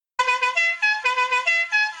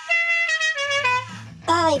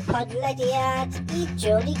Ai podlediad I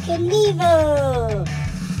Jody Knievel.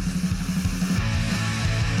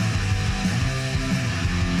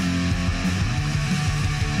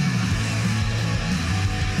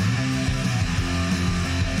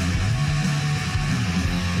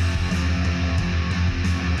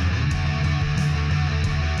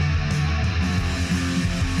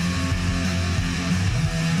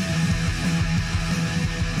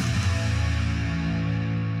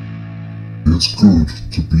 It's good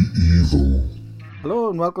to be evil. Hello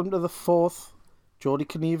and welcome to the fourth Jody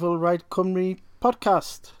Knievel Ride Cymru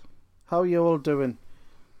podcast. How are you all doing?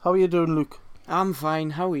 How are you doing, Luke? I'm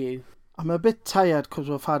fine, how are you? I'm a bit tired because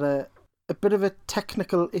we've had a bit of a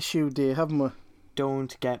technical issue day, haven't we?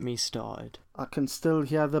 Don't get me started. I can still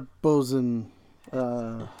hear the buzzing.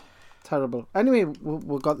 Terrible. Anyway,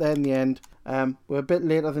 we got there in the end. We're a bit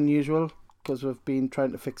later than usual because we've been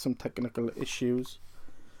trying to fix some technical issues.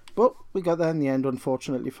 But we got there in the end,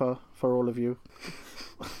 unfortunately, for all of you.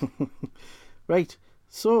 Right,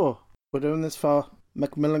 so we're doing this for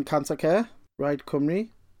Macmillan Cancer Care, Ride Cymru,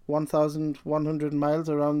 1,100 miles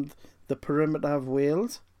around the perimeter of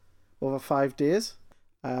Wales over 5 days.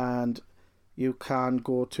 And you can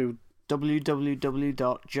go to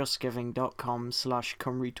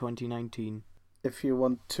www.justgiving.com/Cymru2019 if you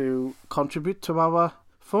want to contribute to our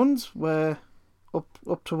funds. We're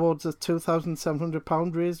up towards the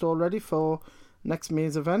 £2,700 raised already for next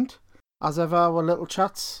May's event. As ever, our little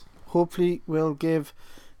chats hopefully will give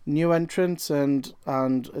new entrants and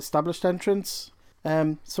established entrants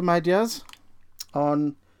some ideas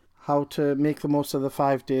on how to make the most of the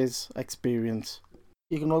 5 days experience.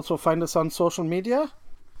 You can also find us on social media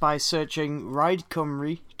by searching Ride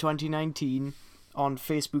Cymru 2019 on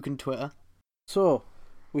Facebook and Twitter. So,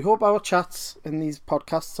 we hope our chats in these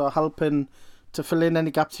podcasts are helping to fill in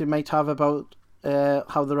any gaps you might have about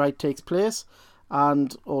how the ride takes place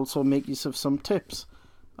and also make use of some tips.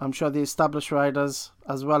 I'm sure the established riders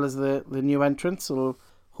as well as the new entrants will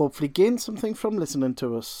hopefully gain something from listening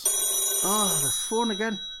to us. Oh, the phone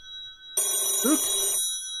again. Look,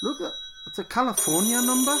 it's a California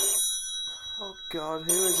number. Oh God,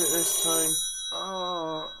 who is it this time?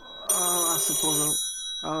 Oh, I suppose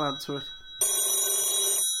I'll answer it.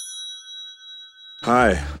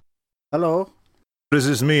 Hi. Hello. This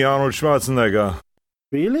is me, Arnold Schwarzenegger.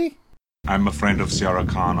 Really? I'm a friend of Sarah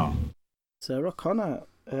Connor. Sarah Connor.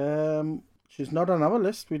 She's not on our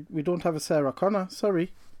list. We don't have a Sarah Connor.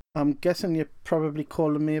 Sorry. I'm guessing you're probably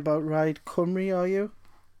calling me about Ride Cymru, are you?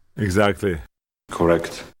 Exactly.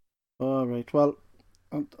 Correct. All right. Well,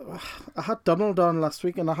 I had Donald on last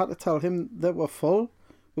week, and I had to tell him that we're full.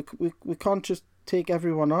 We can't just take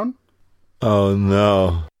everyone on. Oh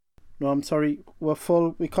no. No, I'm sorry. We're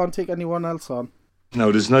full. We can't take anyone else on. No,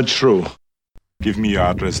 that's not true. Give me your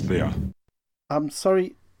address there. I'm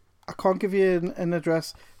sorry. I can't give you an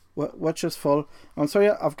address. We're just full. I'm sorry.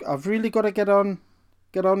 I've really got to get on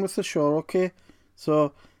with the show. Okay.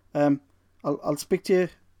 So I'll speak to you.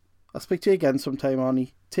 I'll speak to you again sometime,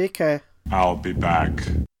 Arnie. Take care. I'll be back.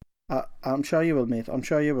 I'm sure you will, mate. I'm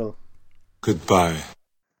sure you will. Goodbye.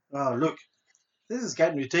 Oh, look. This is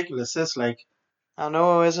getting ridiculous. It's like... I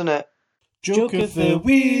know, isn't it? Joke of the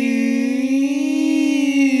week.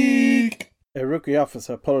 A rookie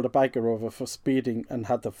officer pulled a biker over for speeding and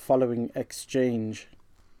had the following exchange.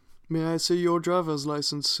 May I see your driver's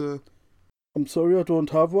license, sir? I'm sorry, I don't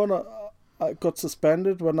have one. I got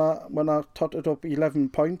suspended when I totted up 11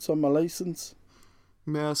 points on my license.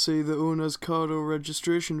 May I see the owner's card or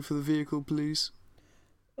registration for the vehicle, please?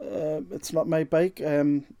 It's not my bike.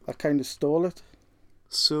 I kind of stole it.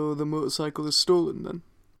 So the motorcycle is stolen then?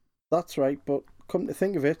 That's right, but come to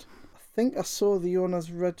think of it, I think I saw the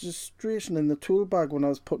owner's registration in the tool bag when I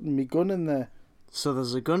was putting my gun in there. So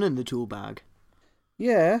there's a gun in the tool bag?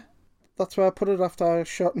 Yeah, that's where I put it after I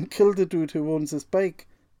shot and killed the dude who owns this bike.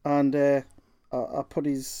 And I put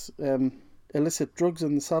his illicit drugs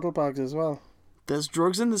in the saddlebags as well. There's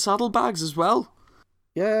drugs in the saddlebags as well?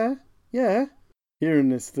 Yeah. Hearing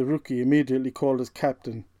this, the rookie immediately called his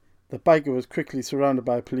captain. The biker was quickly surrounded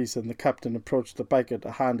by police and the captain approached the biker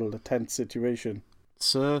to handle the tense situation.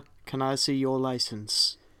 Sir, can I see your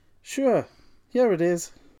license? Sure, here it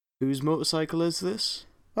is. Whose motorcycle is this?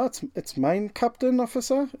 Oh, it's mine, Captain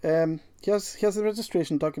Officer. Here's the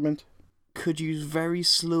registration document. Could you very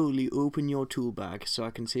slowly open your tool bag so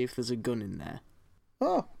I can see if there's a gun in there?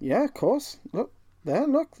 Oh, yeah, of course. Look,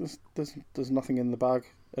 there's nothing in the bag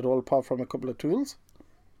at all apart from a couple of tools.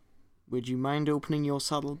 Would you mind opening your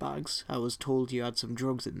saddlebags? I was told you had some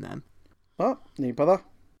drugs in them. Oh, no bother.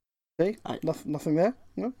 See, nothing there.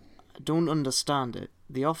 No. I don't understand it.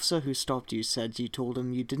 The officer who stopped you said you told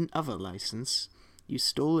him you didn't have a license. you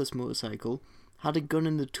stole this motorcycle, had a gun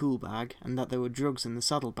in the tool bag, and that there were drugs in the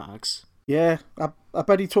saddlebags. Yeah, I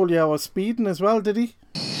bet he told you I was speeding as well, did he?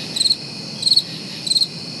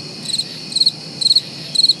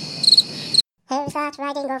 Who's that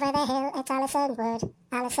riding over the hill? It's Alison Wood.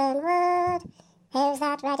 Alison Wood. Who's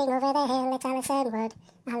that riding over the hill? It's Alison Wood.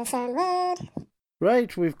 Alison Wood.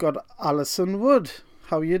 Right, we've got Alison Wood.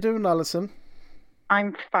 How are you doing, Alison?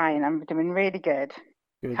 I'm fine. I'm doing really good.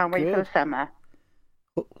 Good, Can't wait for good. the summer.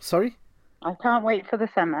 Oh, sorry? I can't wait for the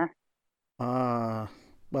summer. Ah,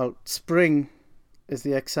 well, spring is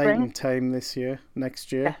the exciting time this year,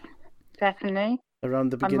 next year, Definitely.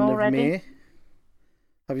 around the I'm beginning all of ready. May.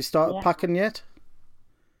 Have you started Yeah. packing yet?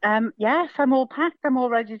 Yes, I'm all packed. I'm all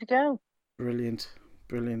ready to go. Brilliant,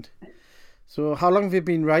 brilliant. So how long have you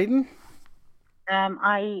been riding?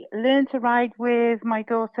 I learned to ride with my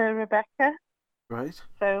daughter Rebecca, Right,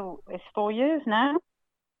 so it's 4 years now.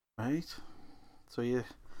 right. So you're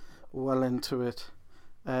well into it.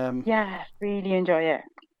 Yeah, really enjoy it.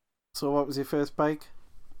 So what was your first bike?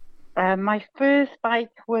 My first bike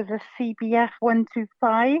was a CBF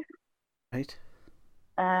 125, Right,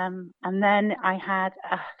 and then I had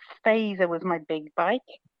a Phaser was my big bike.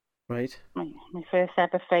 right. My first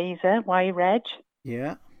ever Phaser, Y-Reg.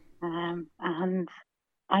 Yeah, And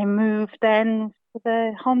I moved then to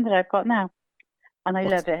the Honda I've got now, and I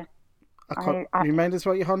What's- love it. Remind us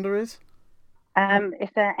what your Honda is?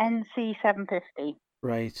 It's a NC 750.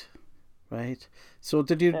 Right, right. So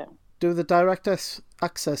did you So- do the direct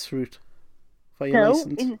access route for your So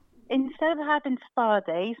license? instead of having spa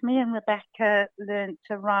days, me and Rebecca learned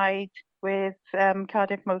to ride with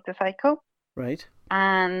Cardiff Motorcycle, Right,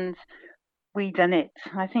 and we done it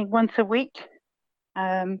I think once a week.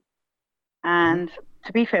 And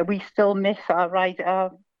to be fair, we still miss our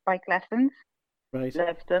bike lessons. right.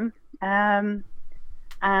 Love them.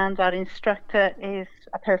 And our instructor is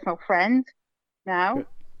a personal friend now.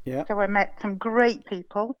 Yeah, So I met some great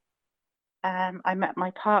people. I met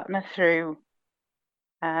my partner through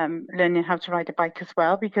learning how to ride a bike as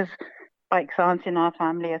well, because bikes aren't in our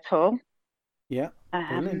family at all. yeah.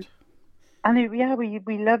 Brilliant. And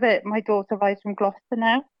we love it. My daughter rides from Gloucester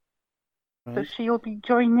now, so Right. she'll be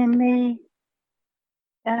joining me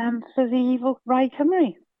for the Evil Ride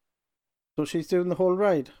Cymru. So she's doing the whole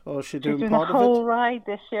ride, or is she She's doing doing the part whole of it? ride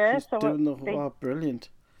this year. She's so doing the they- whole. Oh, brilliant.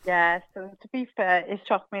 Yeah, so to be fair, it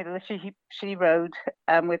shocked me that she rode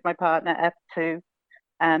with my partner up to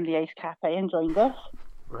the Ace Cafe and joined us.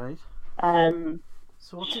 Right.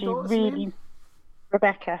 So what's She your daughter's really, name?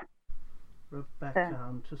 Rebecca Rebecca.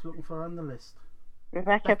 I'm just looking for her on the list.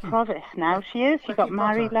 Becky. Provis now she is. She Becky got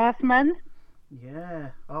married Potter. last month.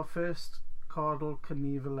 Yeah, our first Cardinal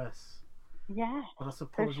Carnivaless. Yeah. But I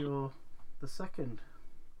suppose you're the second.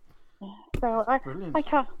 So Brilliant.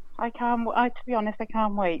 to be honest, I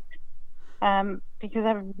can't wait. Because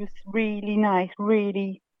everyone was really nice,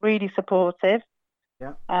 really, really supportive.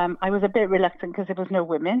 Yeah. I was a bit reluctant because there was no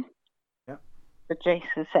women. Yeah. But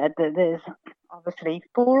Jason said that there's obviously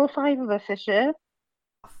 4 or 5 of us this year.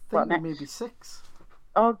 I What think there next? may be 6.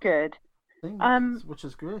 Oh, good. Which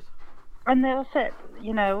is great. And they'll say,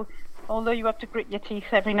 although you have to grit your teeth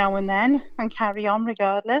every now and then and carry on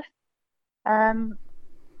regardless,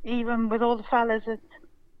 even with all the fellas that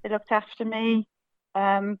they looked after me,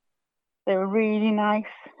 they were really nice,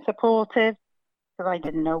 supportive, because I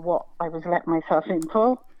didn't know what I was letting myself in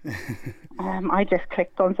for. I just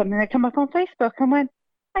clicked on something that came up on Facebook and went,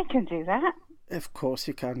 I can do that. Of course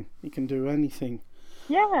you can. You can do anything.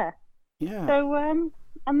 Yeah. Yeah. So,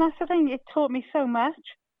 and that's the thing, it taught me so much.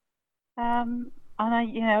 And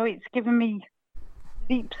it's given me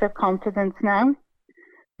leaps of confidence now.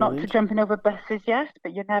 Not to Brilliant. jumping over buses yet,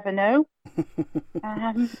 but you never know.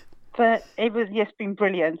 But it's been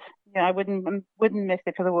brilliant. I wouldn't miss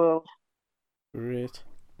it for the world. Great.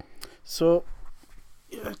 So,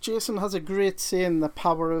 Jason has a great saying, the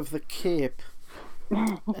power of the cape.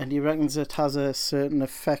 And he reckons it has a certain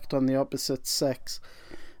effect on the opposite sex.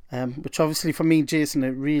 Which obviously for me, Jason, it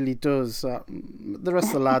really does. The rest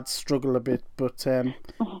of the lads struggle a bit, but we're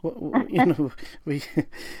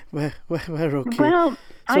okay. Well,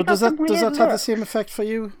 So does that have the same effect for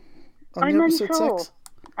you on the I'm opposite unsure. sex?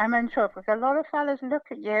 I'm unsure, because a lot of fellas look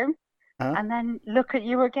at you Huh? and then look at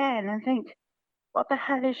you again and think, what the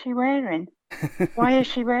hell is she wearing? Why is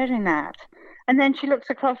she wearing that? And then she looks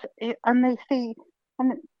across and they see,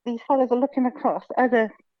 and these fellas are looking across other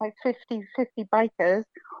like 50 bikers,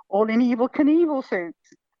 all in Evel Knievel suits.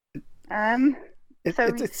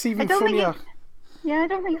 It's even I don't think funnier. I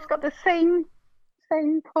don't think it's got the same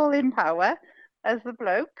pull-in power as the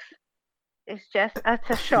blokes. It's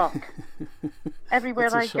a shock. Everywhere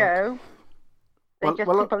It's a I shock. go,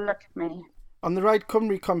 People look at me. On the Ride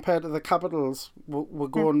Cymru compared to the capitals, we're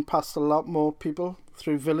going past a lot more people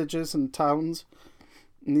through villages and towns.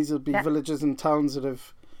 And these will be villages and towns that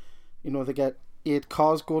have, they get 8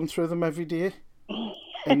 cars going through them every day.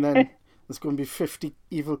 And then there's going to be 50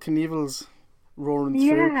 Evel Knievels roaring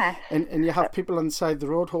through. And you have people on the side of the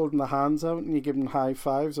road holding their hands out and you give them high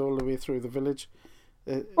fives all the way through the village.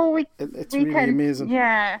 It's really amazing.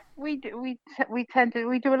 Yeah, we do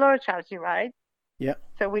a lot of charity rides. Yeah.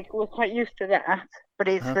 So we're quite used to that. But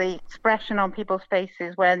it's the expression on people's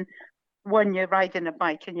faces when, 1, you're riding a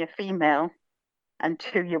bike and you're female, and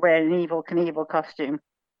 2, you're wearing an Evel Knievel costume.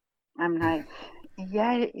 I'm like,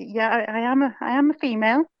 I am a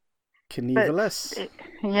female. Knieveless.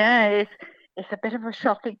 It's a bit of a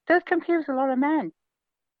shock. It does confuse a lot of men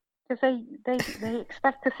because they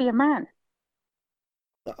expect to see a man.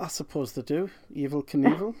 I suppose they do. Evel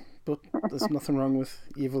Knievel, but there's nothing wrong with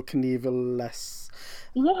Evel Knievel less.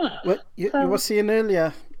 Yeah. Well, you were saying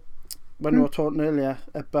earlier, when we were talking earlier,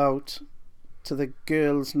 about to the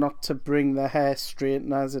girls not to bring their hair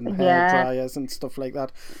straighteners and hair dryers and stuff like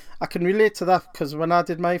that. I can relate to that because when I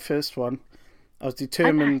did my first one, I was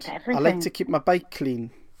determined. I like to keep my bike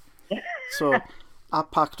clean. So I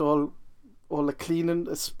packed all the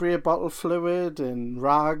cleaning, spray bottle fluid and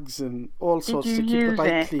rags and all sorts to keep the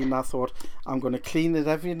bike clean. I thought, I'm going to clean it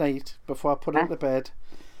every night before I put it to bed.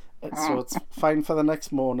 So it's fine for the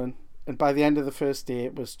next morning. And by the end of the first day,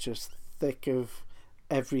 it was just thick of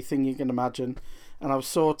everything you can imagine. And I was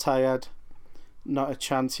so tired, not a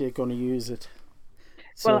chance you're going to use it.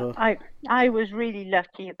 So, well, I was really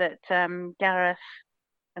lucky that Gareth,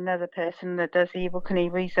 another person that does Evel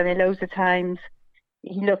Knievel, he's done it loads of times.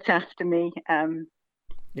 He looked after me.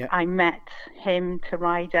 I met him to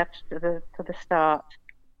ride up to the start,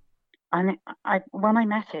 and when I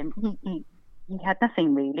met him, he had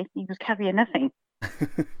nothing really. He was carrying nothing.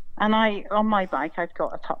 And on my bike, I've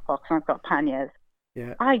got a top box and I've got panniers.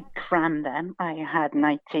 Yeah. I crammed them. I had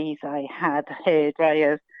nighties, I had hair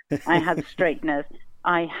dryers, I had straighteners,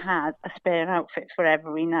 I had a spare outfit for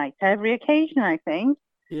every night, every occasion. I think.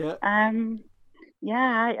 Yeah.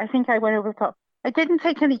 I think I went over the top. I didn't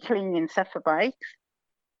take any cleaning stuff for bikes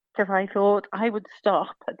because I thought I would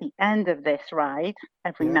stop at the end of this ride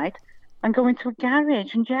every night and go into a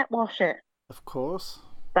garage and jet wash it. Of course.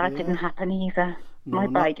 That didn't happen either. No,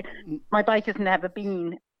 My bike has never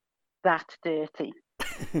been that dirty.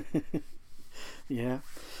 Yeah.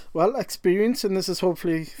 Well, experience, and this is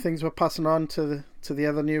hopefully things we're passing on to the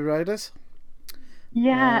other new riders.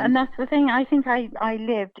 Yeah, and that's the thing. I think I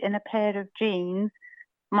lived in a pair of jeans,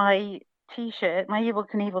 my T-shirt, my Evel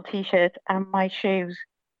Knievel T-shirt, and my shoes,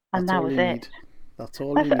 and that was it. That's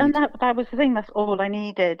all you need. And that was the thing. That's all I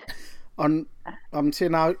needed. I'm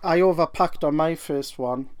saying I overpacked on my first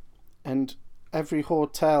one, and every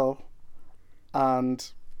hotel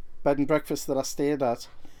and bed and breakfast that I stayed at,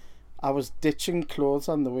 I was ditching clothes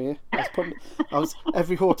on the way.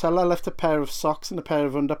 Every hotel I left a pair of socks and a pair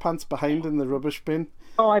of underpants behind in the rubbish bin.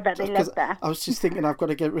 Oh, I bet they love that. I was just thinking I've got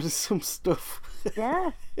to get rid of some stuff.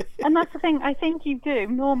 Yeah, and that's the thing. I think you do.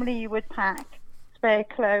 Normally you would pack spare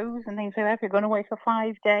clothes and things like that if you're going away for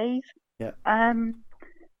 5 days. Yeah.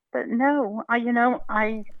 But no,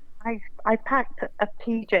 I packed a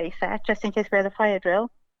PJ set just in case we had a fire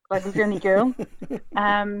drill. I was the only girl.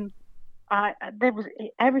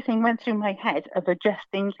 Everything went through my head of a just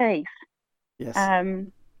in case. Yes.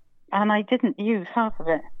 And I didn't use half of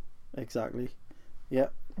it. Exactly. Yeah.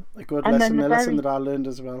 A good lesson that I learned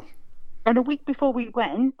as well. And a week before we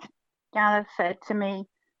went, Gareth said to me,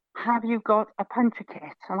 "Have you got a puncher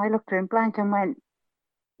kit?" And I looked at him blank and went,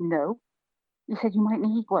 "No." He said, "You might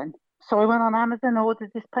need one." So I went on Amazon,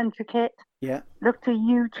 ordered this puncher kit. Yeah. Looked at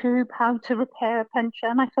YouTube how to repair a puncher,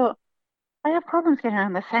 and I thought, I have problems getting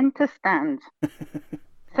on the centre stand.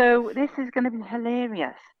 So this is going to be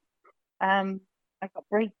hilarious. I got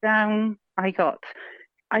breakdown.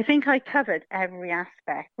 I think I covered every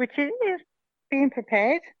aspect, which is being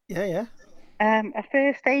prepared. Yeah. A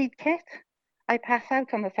first aid kit. I pass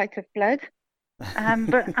out on the sight of blood.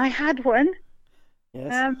 But I had one.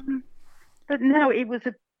 Yes. But no, it was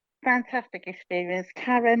a fantastic experience.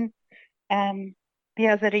 Karen, the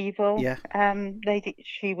other Evel, lady,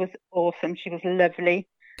 she was awesome. She was lovely.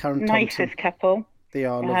 Karen nicest Thompson. Couple. They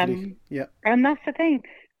are lovely. Yeah. And that's the thing.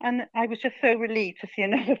 And I was just so relieved to see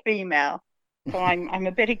another female. So I'm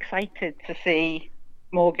a bit excited to see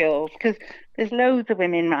more girls because there's loads of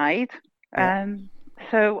women ride. Yeah.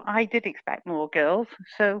 So I did expect more girls.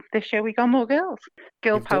 So this year we got more girls.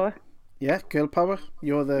 Girl power. Yeah, girl power.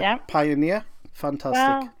 You're the pioneer. Fantastic.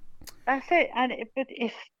 Well, that's it. But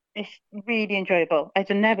it's really enjoyable. I'd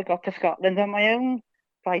never got to Scotland on my own,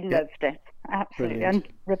 but I loved it. Absolutely. Brilliant.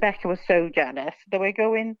 And Rebecca was so jealous that we're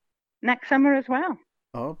going next summer as well.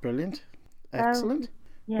 Oh, brilliant. Excellent.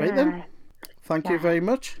 Yeah. Right then. Thank you very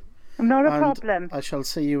much. Not a And problem. I shall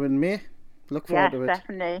see you in May. Look forward Yes, to it.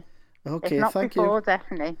 definitely. Okay, if not thank before, you.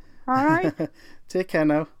 definitely. All right. Take care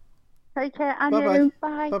now. Take care, and Bye-bye. you.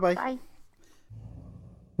 Bye. Bye-bye. Bye.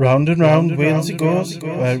 Round and round Wales he goes,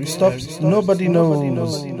 where he stops, nobody knows.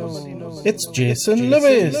 It's Jason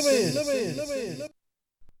Lewis.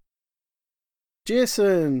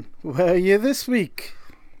 Jason, where are you this week?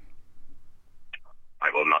 I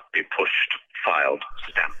will not be pushed, filed,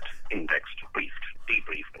 stamped, indexed, briefed,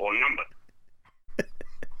 debriefed, or numbered.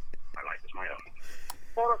 My life is my own.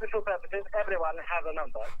 For official purposes, everyone has a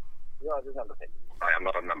number. Yours is number 6. I am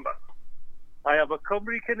not a number. I am a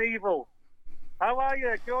Cymru Knievel. How are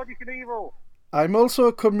you, Geordie Knievel? I'm also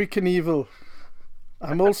a Cymru Knievel.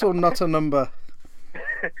 I'm also not a number.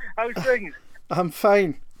 How's things? I'm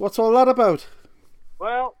fine. What's all that about?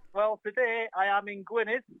 Well, today I am in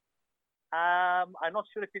Gwynedd. I'm not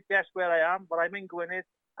sure if you guessed where I am, but I'm in Gwynedd.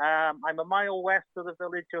 I'm a mile west of the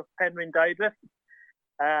village of Penrhyn Dydrith,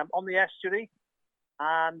 on the estuary,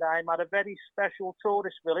 and I'm at a very special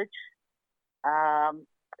tourist village.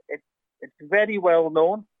 It's very well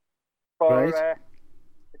known.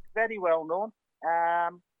 It's very well known.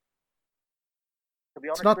 To be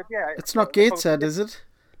honest with you, it's not Gateshead, is it?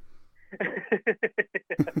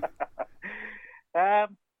 To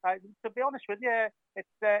be honest with you,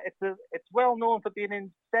 it's well known for being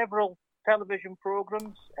in several television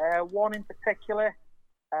programs. One in particular,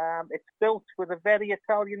 it's built with a very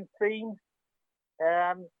Italian theme.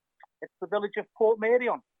 It's the village of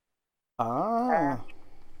Portmeirion.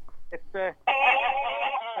 It's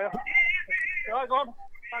hang on,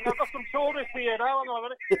 I've got some tourists here now. Hang on a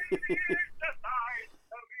minute.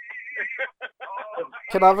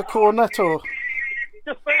 Can I have a cornetto?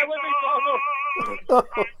 Just bear with me, Donald. I'm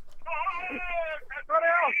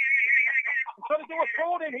trying to do a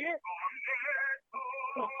phone in here.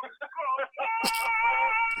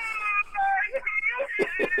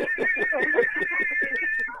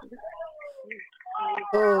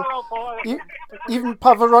 Even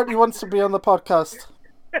Pavarotti wants to be on the podcast.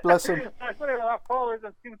 Bless him. Sorry about that, Paul. There's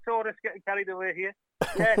a few tourists getting carried away here.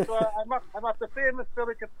 Yeah, so I'm at the famous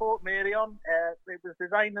village of Portmeirion. It was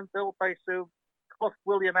designed and built by Sir Clough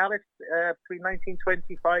William Ellis between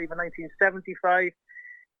 1925 and 1975.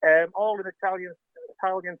 All in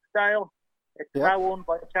Italian style. It's now owned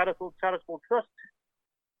by a charitable trust.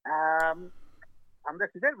 And this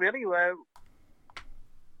is it, really.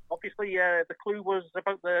 Obviously, the clue was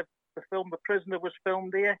about the film The Prisoner was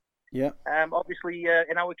filmed here. Yeah. Obviously,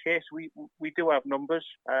 in our case, we do have numbers.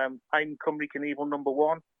 I'm Cymru Knievel number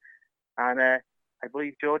 1, and I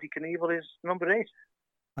believe Geordie Knievel is number 8.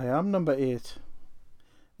 I am number 8.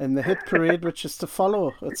 In the hit parade, which is to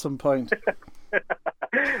follow at some point.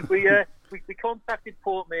 We contacted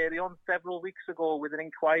Portmeirion several weeks ago with an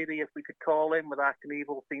inquiry if we could call in with our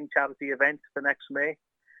Knievel themed charity event for next May.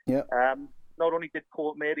 Yeah. Not only did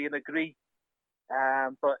Portmeirion agree,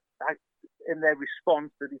 but in their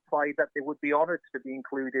response, they replied that they would be honoured to be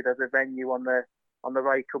included as a venue on the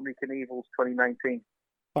Ride Cymru Knievels 2019.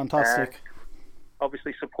 Fantastic.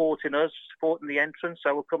 Obviously supporting us, supporting the entrance,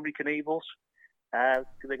 our Cymru Knievels. They're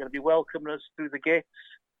going to be welcoming us through the gates,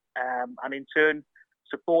 and in turn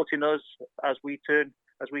supporting us as we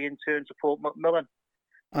in turn support Macmillan.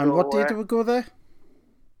 And what day do we go there?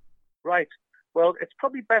 Right. Well, it's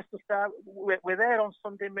probably best to start. We're there on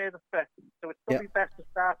Sunday, May the 5th, so it's probably best to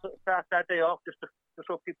start that day off just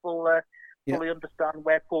so people fully understand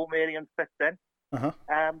where Portmeirion fits in.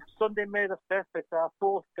 Sunday, May the 5th, it's our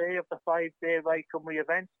 4th day of the 5-day Ride Cymru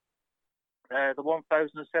event. The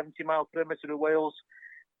 1,070-mile perimeter of Wales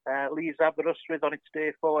leaves Aberystwyth on its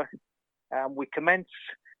day 4. We commence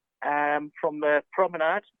from the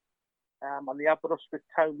promenade, and the Aberystwyth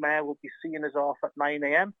Town Mayor will be seeing us off at 9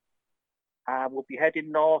 a.m. We'll be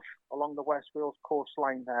heading north along the West Wales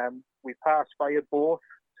coastline. We pass by a boat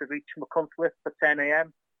to reach Machynlleth for 10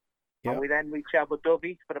 a.m. And we then reach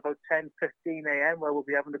Aberdyfi for about 10:15 a.m. where we'll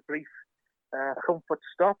be having a brief comfort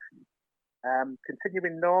stop.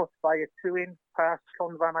 Continuing north via Tywyn, past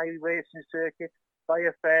Llanfannau Racing Circuit,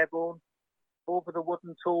 via Fairborn, over the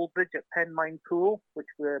wooden toll bridge at Penmine Pool, which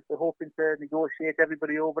we're hoping to negotiate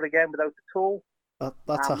everybody over again without a toll.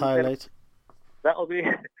 That's a highlight. That'll be...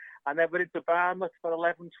 And then we're into Barmouth for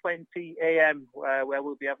 11:20 a.m. Where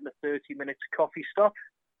we'll be having a 30-minute coffee stop.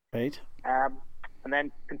 Right. And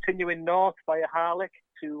then continuing north via Harlech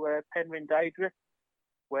to Penrhyn Dydrith,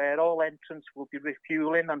 where all entrants will be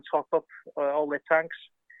refuelling and top up all their tanks.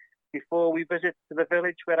 before we visit the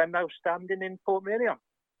village where I'm now standing in Portmeirion.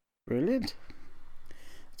 Brilliant.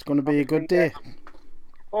 It's going to be a good day.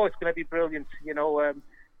 Oh, it's going to be brilliant. You know,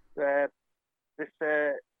 we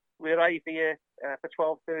arrive here for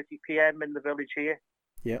 12:30 p.m. in the village here.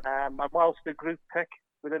 Yeah. And whilst the group pick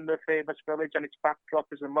within the famous village and its backdrop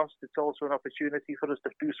is a must, it's also an opportunity for us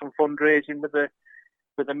to do some fundraising with the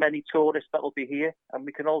many tourists that will be here, and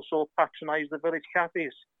we can also patronise the village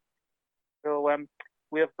cafes. So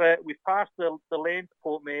we've passed the lane to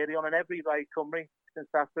Portmeirion on every Ride Cymru since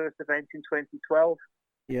our first event in 2012.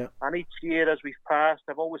 Yeah. And each year as we've passed,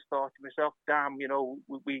 I've always thought to myself, damn, you know,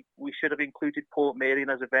 we should have included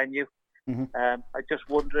Portmeirion as a venue. Mm-hmm. I just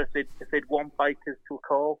wonder if they'd want bikers to a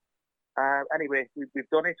call. Anyway, we've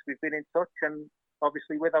done it. We've been in touch, and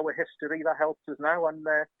obviously with our history, that helps us now. And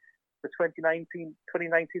the 2019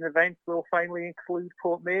 event will finally include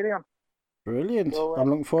Portmeirion. Brilliant. So, I'm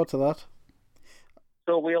looking forward to that.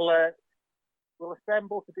 So we'll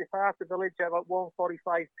assemble to depart the village at about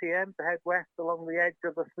 1:45 p.m. to head west along the edge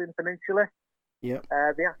of the Flin Peninsula. Yeah.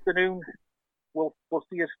 The afternoon, we'll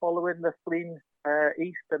see us following the Flin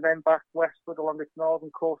east and then back westward along its northern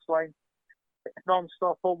coastline. It's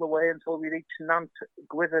non-stop all the way until we reach Nant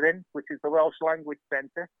Gwytherin, which is the Welsh Language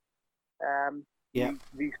Centre.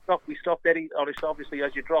 We stop there. Obviously,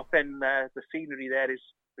 as you drop in, the scenery there is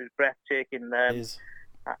breathtaking.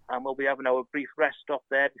 And we'll be having our brief rest stop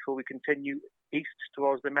there before we continue east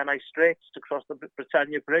towards the Menai Straits to cross the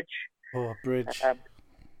Britannia Bridge. Oh, bridge.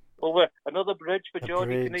 Over another bridge for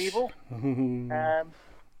Geordie Knievel.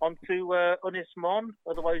 Onto Ynys Môn,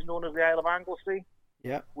 otherwise known as the Isle of Anglesey.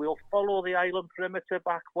 Yeah. We'll follow the island perimeter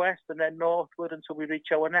back west and then northward until we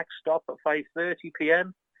reach our next stop at 5:30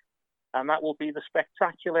 p.m. And that will be the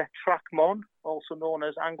spectacular Track Mon, also known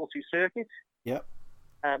as Anglesey Circuit. Yep.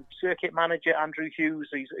 Circuit manager Andrew Hughes,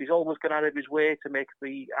 he's always gone out of his way to make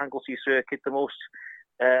the Anglesey Circuit the most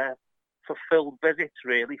fulfilled visit,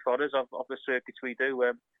 really, for us of the circuits we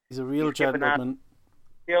do. He's a real gentleman.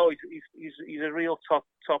 He's a real top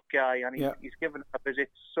guy, and he's given our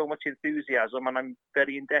visit so much enthusiasm, and I'm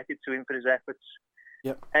very indebted to him for his efforts.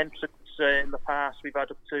 Yep. Entrance in the past, we've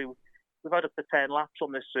had up to 10 laps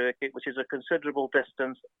on this circuit, which is a considerable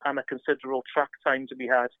distance and a considerable track time to be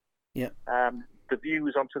had. Yeah. The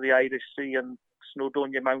views onto the Irish Sea and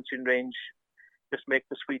Snowdonia mountain range just make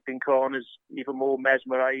the sweeping corners even more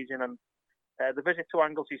mesmerising, and the visit to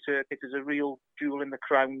Anglesey Circuit is a real jewel in the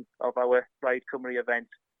crown of our Ride Cymru event.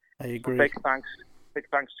 I agree. Big thanks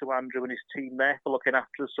to Andrew and his team there for looking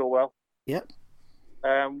after us so well. Yep.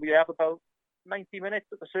 We have about 90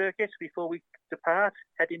 minutes at the circuit before we depart,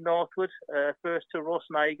 heading northward, first to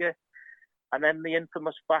Rosniger, and then the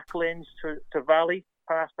infamous back lanes to Valley,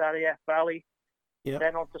 past RAF Valley,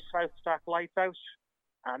 then on to South Stack Lighthouse,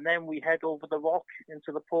 and then we head over the rock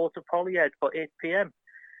into the port of Holyhead for 8 p.m,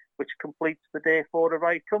 which completes the day 4 of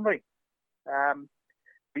Ride Cymru.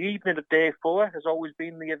 The evening of day 4 has always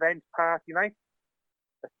been the event party night.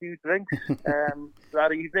 A few drinks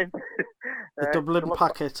that evening. The Dublin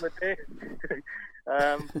packet.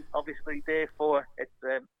 Obviously, day 4, it's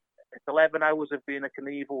 11 hours of being a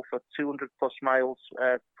Knievel for 200 plus miles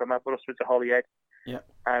from Aberystwyth to Holyhead. Yeah.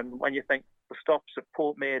 And when you think the stops at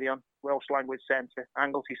Portmeirion, Welsh Language Centre,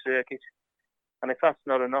 Anglesey Circuit, and if that's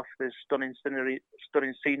not enough, there's stunning scenery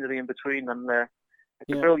in between, and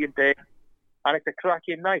it's a brilliant day, and it's a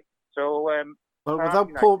cracking night. So, well,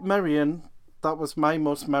 without Portmeirion, that was my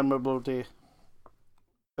most memorable day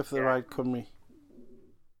of the Ride Cymru.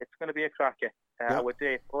 It's going to be a cracker. Our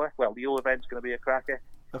day 4, well, the whole event's going to be a cracker.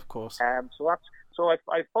 Of course. So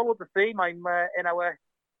I followed the theme. I'm in our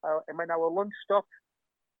lunch stop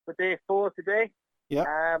for day 4 today.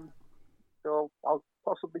 Yeah. So I'll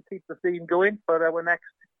possibly keep the theme going for our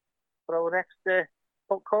next call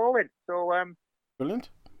in. So brilliant.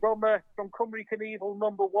 From Cymru Knievel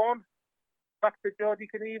number 1, back to Geordie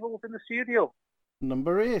Knievels in the studio.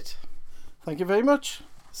 Number 8. Thank you very much.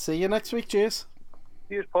 See you next week, Jace.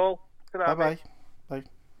 Cheers, Paul. Bye. Bye.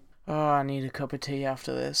 Oh, I need a cup of tea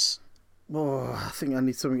after this. Oh, I think I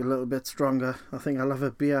need something a little bit stronger. I think I'll have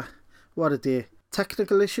a beer. What a day.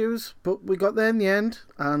 Technical issues, but we got there in the end,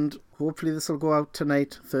 and hopefully this will go out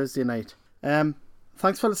tonight, Thursday night.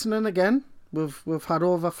 Thanks for listening again. We've had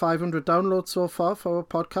over 500 downloads so far for our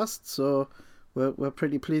podcast, so we're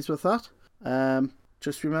pretty pleased with that.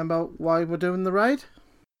 Just remember why we're doing the ride.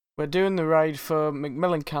 We're doing the ride for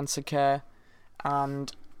Macmillan Cancer Care,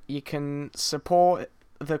 and you can support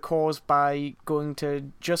the cause by going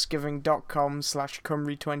to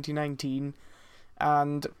justgiving.com/Cymru2019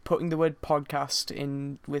 and putting the word podcast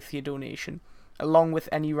in with your donation, along with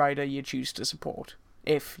any rider you choose to support,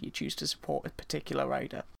 if you choose to support a particular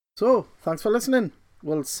rider. So, thanks for listening.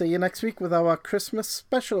 We'll see you next week with our Christmas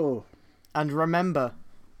special. And remember,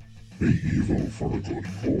 Be evil for a good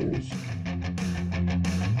cause.